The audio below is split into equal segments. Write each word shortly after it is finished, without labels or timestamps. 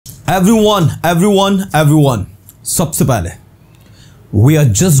Everyone, सबसे पहले we are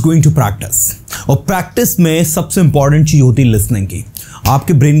just going to practice. और प्रैक्टिस में सबसे इंपॉर्टेंट चीज होती है लिसनिंग की।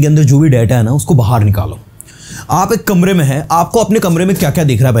 आपके ब्रेन के अंदर जो भी डेटा है ना, उसको बाहर निकालो। आप एक कमरे में हैं, आपको अपने कमरे में क्या क्या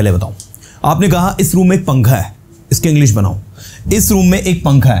दिख रहा है पहले बताओ। आपने कहा इस रूम में एक पंखा है, इसके इंग्लिश बनाओ। इस रूम में एक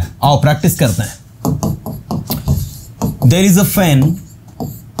पंखा है, आओ प्रैक्टिस करते हैं। There is a fan,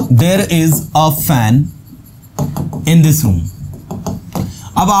 there is a fan in this room.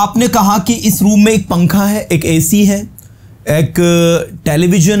 अब आपने कहा कि इस रूम में एक पंखा है, एक एसी है, एक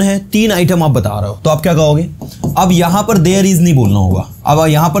टेलीविजन है, 3 आइटम आप बता रहे हो, तो आप क्या कहोगे? अब यहां पर देयर इज नहीं बोलना होगा। अब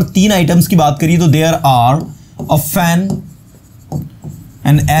यहां पर 3 आइटम्स की बात करिए तो there are a fan,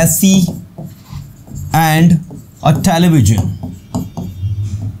 N AC and a television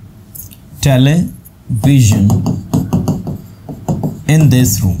in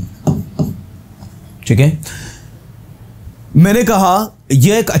this room. ठीक है, मैंने कहा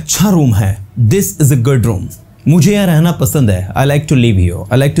यह एक अच्छा रूम है, this is a good room, मुझे यहां रहना पसंद है, I like to live here,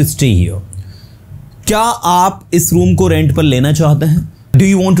 I like to stay here. क्या आप इस रूम को रेंट पर लेना चाहते हैं? Do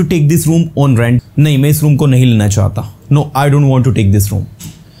you want to take this room on rent? नहीं, मैं इस रूम को नहीं लेना चाहता। No, I don't want to take this room.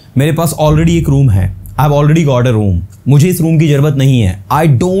 मेरे पास ऑलरेडी एक रूम है, I have already got a room, मुझे इस रूम की जरूरत नहीं है। I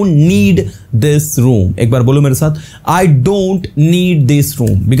don't need this room. एक बार बोलो मेरे साथ, I don't need this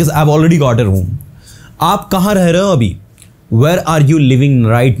room because I have already got a room. आप कहां रह रहे हो अभी? Where are you living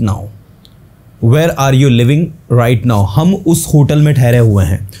right now? Where are you living right now? हम उस होटल में ठहरे हुए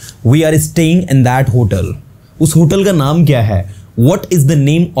हैं। We are staying in that hotel. उस होटल का नाम क्या है? What is the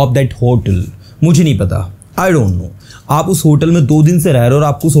name of that hotel? मुझे नहीं पता, आई डोंट नो। आप उस होटल में 2 दिन से रह रहे हो और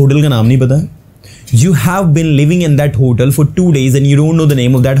आपको उस होटल का नाम नहीं पता है। You have been living in that hotel for 2 days and you don't know the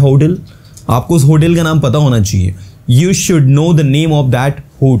name of that hotel. आपको उस होटल का नाम पता होना चाहिए। You should know the name of that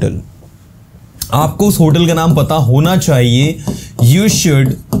hotel. आपको उस होटल का नाम पता होना चाहिए। You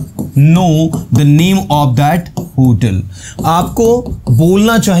should know the name of that hotel. आपको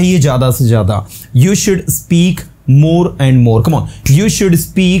बोलना चाहिए ज्यादा से ज्यादा। You should speak more and more. Come on, you should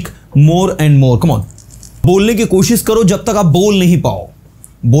speak more and more. Come on, बोलने की कोशिश करो जब तक आप बोल नहीं पाओ।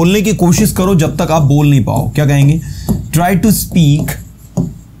 बोलने की कोशिश करो जब तक आप बोल नहीं पाओ। क्या कहेंगे? Try to speak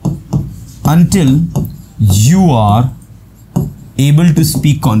until you are able to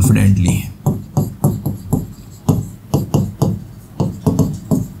speak confidently.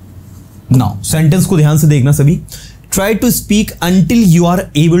 Now sentence को ध्यान से देखना सभी। Try to speak until you are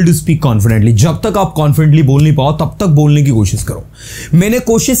able to speak confidently. जब तक आप कॉन्फिडेंटली बोल नहीं पाओ तब तक बोलने की कोशिश करो। मैंने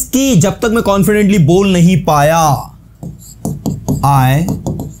कोशिश की, जब तक मैं कॉन्फिडेंटली बोल नहीं पाया। I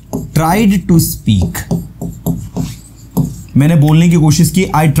tried to speak. मैंने बोलने की कोशिश की,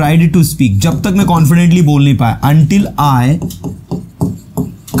 आई ट्राइड टू स्पीक, जब तक मैं कॉन्फिडेंटली बोल नहीं पाया। Until I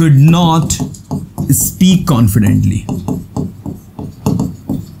could not speak confidently.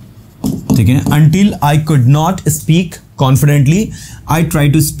 ठीक है, until I could not speak confidently, I try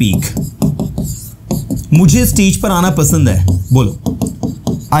to speak. मुझे स्टेज पर आना पसंद है,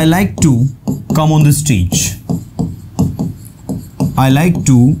 बोलो। I like to come on the stage. I like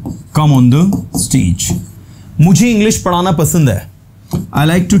to come on the stage. मुझे English पढ़ाना पसंद है। I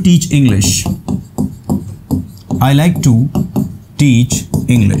like to teach English. I like to teach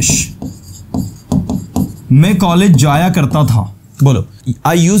English. मैं कॉलेज जाया करता था, बोलो।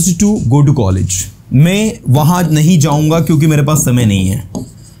 I used to go to college. मैं वहां नहीं जाऊंगा क्योंकि मेरे पास समय नहीं है।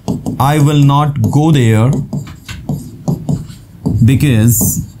 I will not go there because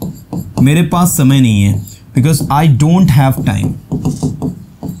मेरे पास समय नहीं है। Because I don't have time.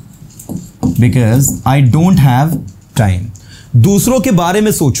 Because I don't have time. दूसरों के बारे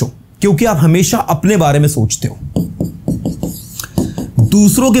में सोचो क्योंकि आप हमेशा अपने बारे में सोचते हो।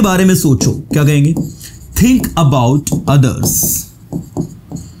 दूसरों के बारे में सोचो। क्या कहेंगे? Think about others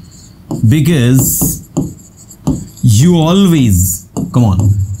because you always, come on,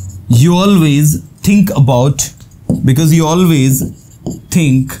 you always think about, because you always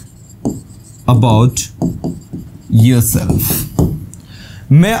think about yourself.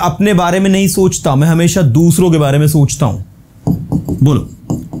 मैं अपने बारे में नहीं सोचता, मैं हमेशा दूसरों के बारे में सोचता हूं। बोलो।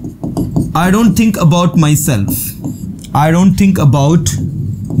 I don't think about myself. I don't think about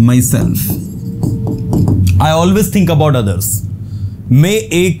myself. I always think about others. मैं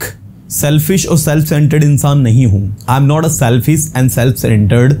एक सेल्फिश और सेल्फ सेंटर्ड इंसान नहीं हूं। I am not a selfish and self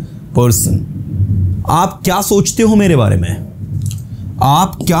centred person. आप क्या सोचते हो मेरे बारे में?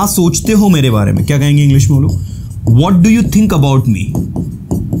 आप क्या सोचते हो मेरे बारे में? क्या कहेंगे इंग्लिश में? बोलो। What do you think about me?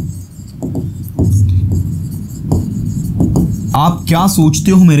 आप क्या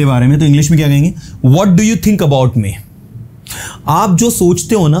सोचते हो मेरे बारे में? तो इंग्लिश में क्या कहेंगे? What do you think about me? आप जो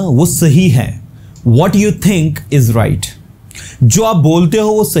सोचते हो ना वो सही है। What you think is right. जो आप बोलते हो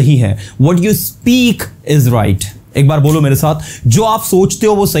वो सही है, what you speak is right. एक बार बोलो मेरे साथ, जो आप सोचते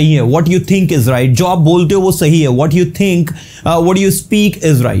हो वो सही है, what you think is right. जो आप बोलते हो वो सही है, what you think, what you speak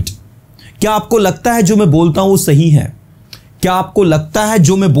is right. क्या आपको लगता है जो मैं बोलता हूं वो सही है? क्या आपको लगता है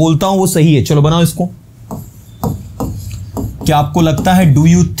जो मैं बोलता हूं वो सही है? चलो बनाओ इसको। क्या आपको लगता है, डू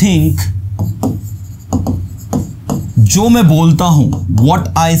यू थिंक, जो मैं बोलता हूं, what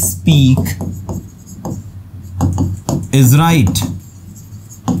I speak is right?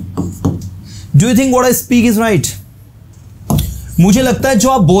 Do you think what I speak is right? मुझे लगता है जो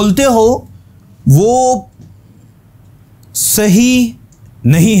आप बोलते हो वो सही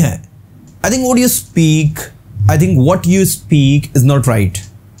नहीं है। I think what you speak is not right.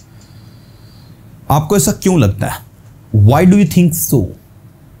 आपको ऐसा क्यों लगता है? Why do you think so?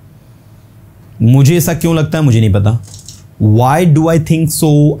 मुझे ऐसा क्यों लगता है मुझे नहीं पता। Why do I think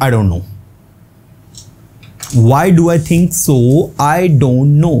so? I don't know. Why do I think so? I don't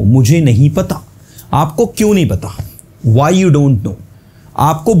know. मुझे नहीं पता। आपको क्यों नहीं पता? Why you don't know?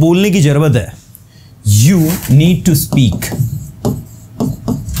 आपको बोलने की जरूरत है। You need to speak.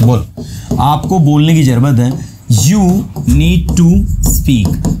 बोल, आपको बोलने की जरूरत है। You need to speak.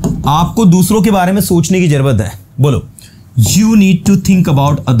 आपको दूसरों के बारे में सोचने की जरूरत है। बोलो, you need to think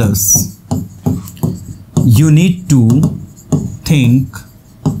about others. You need to think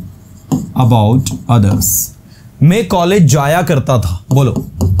about others. मैं कॉलेज जाया करता था। बोलो,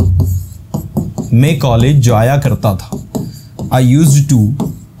 मैं कॉलेज जाया करता था। I used to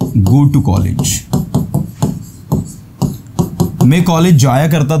go to college. मैं कॉलेज जाया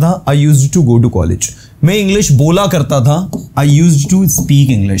करता था। I used to go to college. मैं इंग्लिश बोला करता था। I used to speak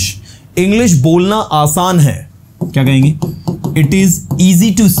English. English बोलना आसान है। क्या कहेंगे? It is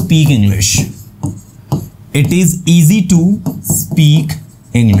easy to speak English. It is easy to speak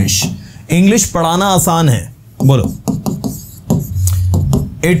English. English पढ़ाना आसान है। बोलो,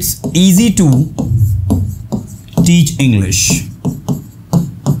 it's easy to teach English.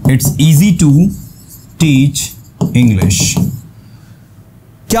 It's easy to teach English.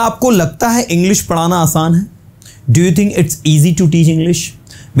 क्या आपको लगता है इंग्लिश पढ़ाना आसान है? Do you think it's easy to teach English?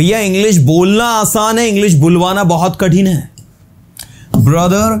 भैया, इंग्लिश बोलना आसान है, इंग्लिश बुलवाना बहुत कठिन है।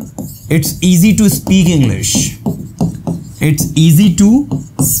 Brother, it's easy to speak English. It's easy to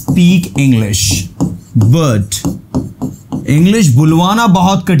speak English, but English बुलवाना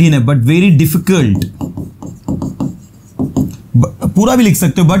बहुत कठिन है, बट वेरी डिफिकल्ट। पूरा भी लिख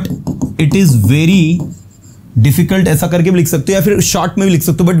सकते हो, but it is very difficult, ऐसा करके भी लिख सकते हो, या फिर शॉर्ट में भी लिख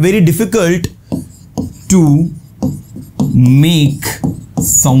सकते हो, but very difficult to make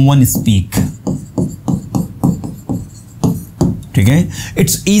someone speak. ठीक है?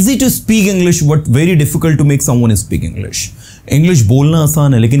 It's easy to speak English but very difficult to make someone speak English. English बोलना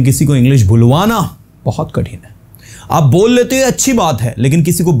आसान है, लेकिन किसी को इंग्लिश बुलवाना बहुत कठिन है। आप बोल लेते हो अच्छी बात है, लेकिन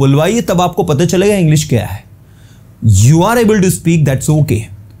किसी को बुलवाइए तब आपको पता चलेगा इंग्लिश क्या है। You are able to speak, that's okay,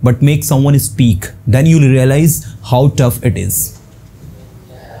 but make someone speak, then you realise how tough it is.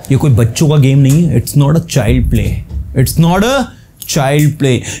 ये कोई बच्चों का गेम नहीं है। It's not a child play. It's not a child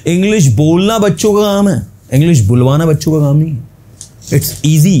play. English बोलना बच्चों का काम है, इंग्लिश बुलवाना बच्चों का काम नहीं है। It's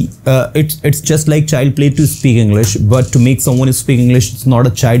easy. It's just like child play to speak English, but to make someone speak English, it's not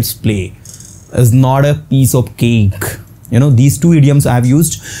a child's play. It's not a piece of cake. You know, these two idioms I have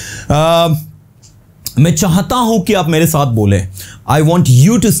used. मैं चाहता हूं कि आप मेरे साथ बोले। I want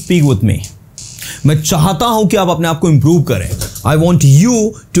you to speak with me. मैं चाहता हूं कि आप अपने आप को improve करें। I want you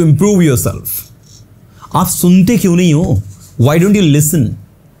to improve yourself. आप सुनते क्यों नहीं हो? Why don't you listen?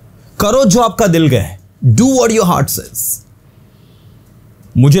 करो जो आपका दिल कहे। Do what your heart says.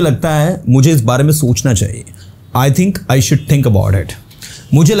 मुझे लगता है मुझे इस बारे में सोचना चाहिए। I think I should think about it.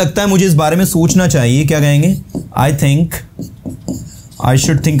 मुझे लगता है मुझे इस बारे में सोचना चाहिए। क्या कहेंगे? I think I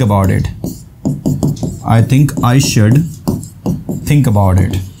should think about it. I think I should think about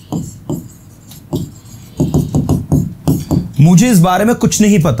it. मुझे इस बारे में कुछ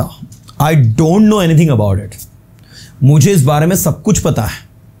नहीं पता। I don't know anything about it. मुझे इस बारे में सब कुछ पता है,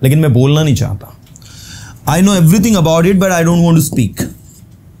 लेकिन मैं बोलना नहीं चाहता। I know everything about it but I don't want to speak.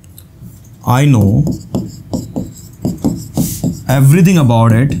 I know everything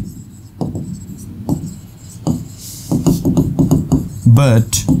about it,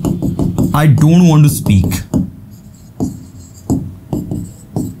 but I don't want to speak.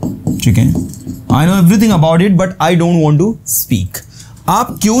 ठीक है? I know everything about it, but I don't want to speak.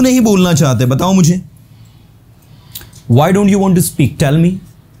 आप क्यों नहीं बोलना चाहते? बताओ मुझे। Why don't you want to speak? Tell me.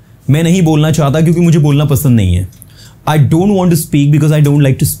 मैं नहीं बोलना चाहता क्योंकि मुझे बोलना पसंद नहीं है। I don't want to speak because I don't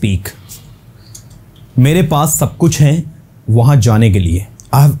like to speak. मेरे पास सब कुछ है वहां जाने के लिए।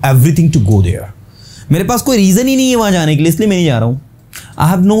 I have everything to go there. मेरे पास कोई रीजन ही नहीं है वहां जाने के लिए, इसलिए मैं नहीं जा रहा हूं. I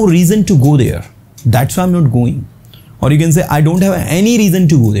have no reason to go there, that's why I am not going. और you can say I don't have any reason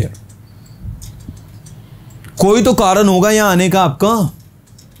to go there. कोई तो कारण होगा यहां आने का आपका.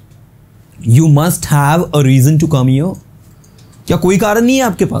 You must have a reason to come here. क्या कोई कारण नहीं है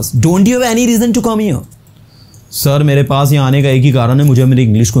आपके पास? Don't you have any reason to come here? Sir मेरे पास यहां आने का एक ही कारण है, मुझे मेरी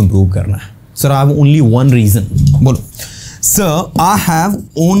इंग्लिश को इंप्रूव करना है. Sir I have only one reason. बोलो sir I have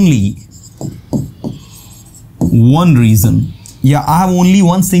only one reason, या I have only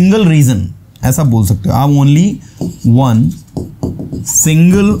one single reason, ऐसा बोल सकते हो. I have only one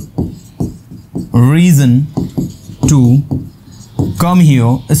single reason to come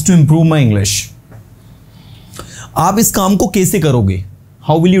here is to improve my English. आप इस काम को कैसे करोगे?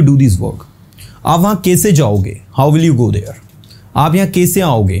 How will you do this work? आप वहां कैसे जाओगे? How will you go there? आप यहां कैसे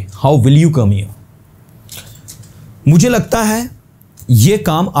आओगे? How will you come here? मुझे लगता है यह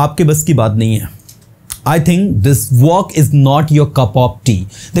काम आपके बस की बात नहीं है. I think this work is not your cup of T.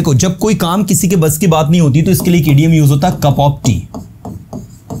 देखो जब कोई काम किसी के बस की बात नहीं होती तो इसके लिए एक इडियम यूज होता है, कप ऑफ टी.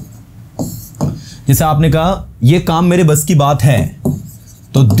 जैसे आपने कहा यह काम मेरे बस की बात है,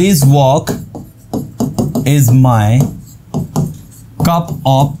 तो this work is my cup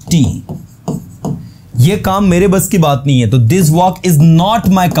of T. यह काम मेरे बस की बात नहीं है, तो this work is not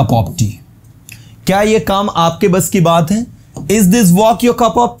my cup of T. क्या यह काम आपके बस की बात है? Is this work your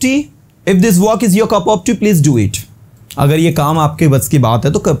cup of T? If this work is your cup of T please do it. अगर यह काम आपके बस की बात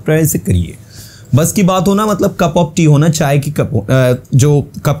है तो कृपया से करिए. बस की बात होना मतलब कप ऑफ टी होना, चाय की कप, जो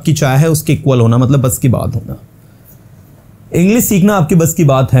कप की चाय है उसके इक्वल होना, मतलब बस की बात होना. इंग्लिश सीखना आपकी बस की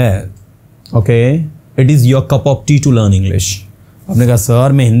बात है. Okay, it is your cup of T to learn English. आपने कहा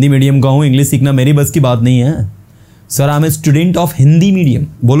सर मैं हिंदी मीडियम का हूं, इंग्लिश सीखना मेरी बस की बात नहीं है. Sir I M a student of Hindi medium.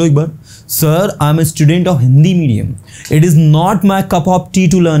 बोलो एक बार, sir I M a student of Hindi medium. It is not my cup of T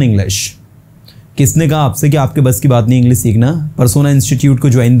to learn English. किसने कहा आपसे कि आपके बस की बात नहीं इंग्लिश सीखना? परसोना इंस्टीट्यूट को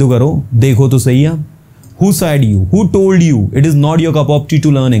ज्वाइन तो करो, देखो तो सही आप. Who side you? Who told you it is not your cup of T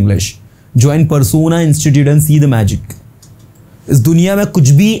to learn English? Join persona institute and see the magic. इस दुनिया में कुछ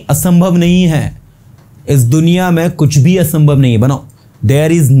भी असंभव नहीं है. इस दुनिया में कुछ भी असंभव नहीं है. बनाओ,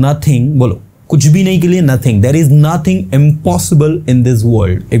 देयर इज नथिंग. बोलो कुछ भी नहीं के लिए nothing. There is nothing impossible in this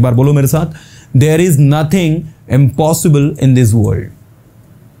world. एक बार बोलो मेरे साथ, there is nothing impossible in this world.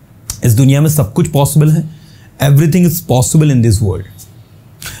 इस दुनिया में सब कुछ पॉसिबल है. Everything is possible in this world.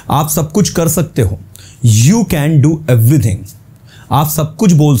 आप सब कुछ कर सकते हो. You can do everything. आप सब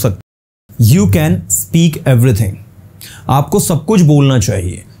कुछ बोल सकते. You can speak everything. आपको सब कुछ बोलना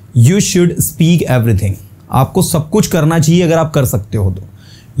चाहिए. You should speak everything. आपको सब कुछ करना चाहिए अगर आप कर सकते हो तो.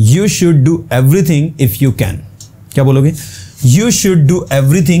 You should do everything if you can. क्या बोलोगे? You should do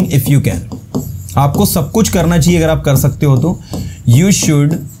everything if you can. आपको सब कुछ करना चाहिए अगर आप कर सकते हो तो. You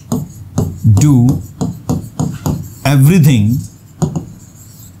should do everything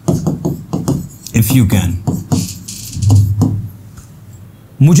if you can.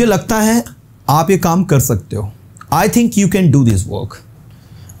 मुझे लगता है आप ये काम कर सकते हो. I think you can do this work.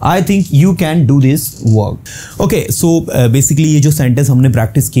 I think you can do this work. Okay, so basically ये जो सेंटेंस हमने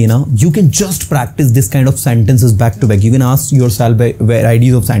प्रैक्टिस किए ना, you can just practice this kind of sentences back to back. You can ask yourself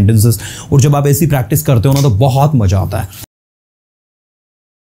varieties of sentences. और जब आप ऐसी practice करते हो ना तो बहुत मजा आता है.